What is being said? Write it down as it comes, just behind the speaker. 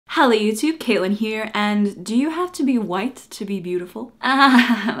Hello YouTube, Caitlin here, and do you have to be white to be beautiful?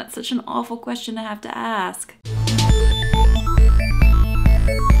 Ah, that's such an awful question to have to ask.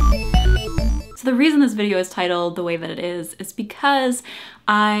 So the reason this video is titled the way that it is because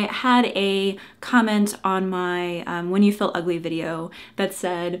I had a comment on my When You Feel Ugly video that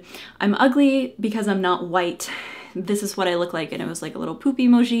said, I'm ugly because I'm not white. This is what I look like, and it was like a little poop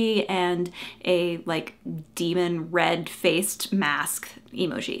emoji and a like demon red faced mask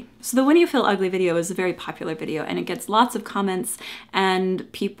emoji. So the When You Feel Ugly video is a very popular video and it gets lots of comments,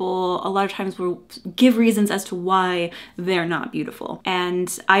 and people a lot of times will give reasons as to why they're not beautiful.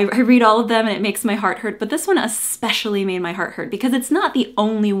 And I read all of them and it makes my heart hurt, but this one especially made my heart hurt because it's not the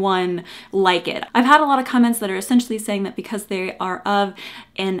only one like it. I've had a lot of comments that are essentially saying that because they are of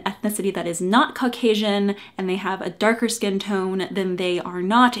an ethnicity that is not Caucasian and they have a darker skin tone, then they are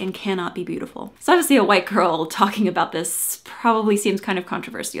not and cannot be beautiful. So obviously a white girl talking about this probably seems kind of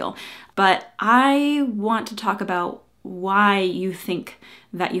controversial, but I want to talk about why you think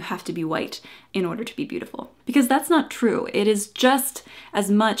that you have to be white in order to be beautiful. Because that's not true. It is just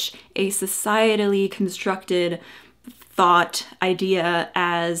as much a societally constructed thought idea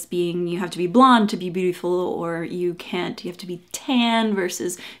as being you have to be blonde to be beautiful, or you have to be tan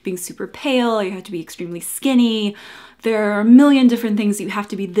versus being super pale, or you have to be extremely skinny. There are a million different things you have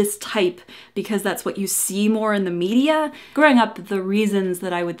to be this type because that's what you see more in the media. Growing up, the reasons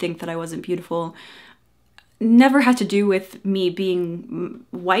that I would think that I wasn't beautiful never had to do with me being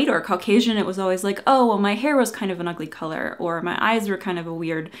white or Caucasian. It was always like, oh, well, my hair was kind of an ugly color, or my eyes were kind of a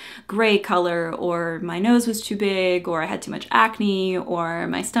weird gray color, or my nose was too big, or I had too much acne, or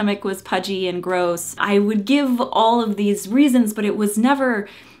my stomach was pudgy and gross. I would give all of these reasons, but it was never,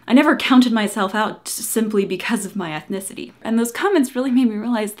 I never counted myself out simply because of my ethnicity. And those comments really made me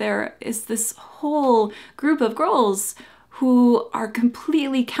realize there is this whole group of girls who are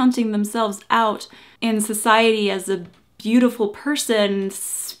completely counting themselves out in society as a beautiful person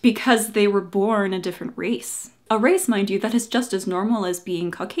because they were born a different race. A race, mind you, that is just as normal as being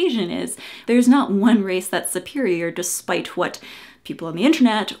Caucasian is. There's not one race that's superior despite what people on the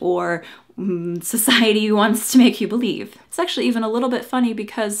internet or society wants to make you believe. It's actually even a little bit funny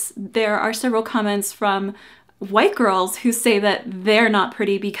because there are several comments from white girls who say that they're not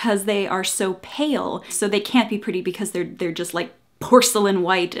pretty because they are so pale, so they can't be pretty because they're just like porcelain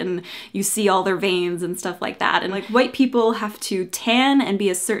white and you see all their veins and stuff like that. And like white people have to tan and be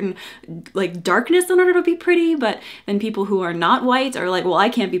a certain like darkness in order to be pretty, but then people who are not white are like, well, I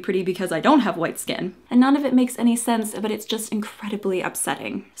can't be pretty because I don't have white skin. And none of it makes any sense, but it's just incredibly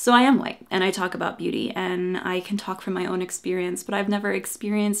upsetting. So I am white and I talk about beauty and I can talk from my own experience, but I've never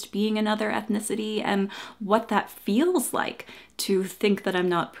experienced being another ethnicity and what that feels like to think that I'm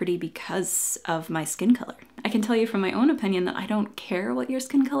not pretty because of my skin color. I can tell you from my own opinion that I don't care what your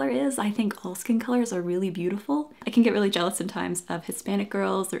skin color is. I think all skin colors are really beautiful. I can get really jealous sometimes of Hispanic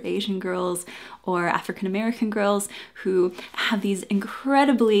girls or Asian girls or African American girls who have these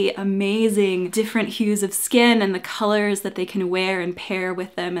incredibly amazing different hues of skin and the colors that they can wear and pair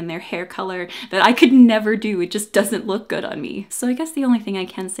with them and their hair color that I could never do. It just doesn't look good on me. So I guess the only thing I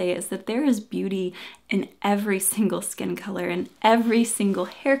can say is that there is beauty in every single skin color and every single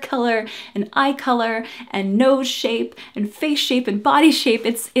hair color and eye color and nose shape and face shape and body shape.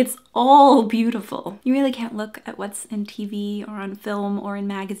 It's all beautiful. You really can't look at what's in TV or on film or in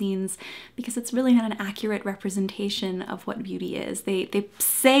magazines because it's really not an accurate representation of what beauty is. They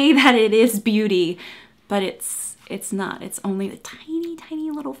say that it is beauty, but it's not. It's only a tiny,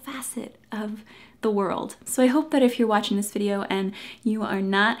 tiny little facet of the world. So I hope that if you're watching this video and you are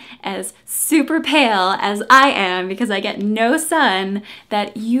not as super pale as I am because I get no sun,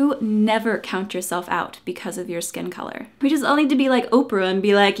 that you never count yourself out because of your skin color. We just all need to be like Oprah and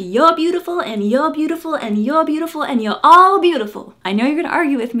be like, you're beautiful and you're beautiful and you're beautiful and you're all beautiful. I know you're gonna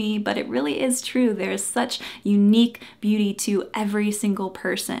argue with me, but it really is true. There's such unique beauty to every single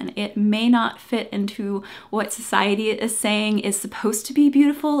person. It may not fit into what society is saying is supposed to be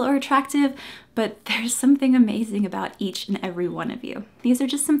beautiful or attractive, but there's something amazing about each and every one of you. These are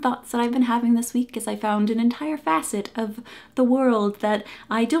just some thoughts that I've been having this week as I found an entire facet of the world that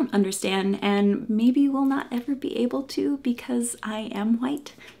I don't understand and maybe will not ever be able to because I am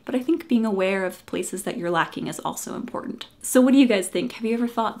white. But I think being aware of places that you're lacking is also important. So what do you guys think? Have you ever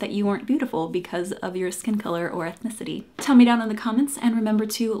thought that you weren't beautiful because of your skin color or ethnicity? Tell me down in the comments, and remember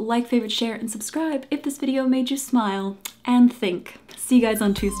to like, favorite, share, and subscribe if this video made you smile and think. See you guys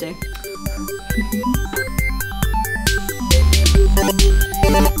on Tuesday.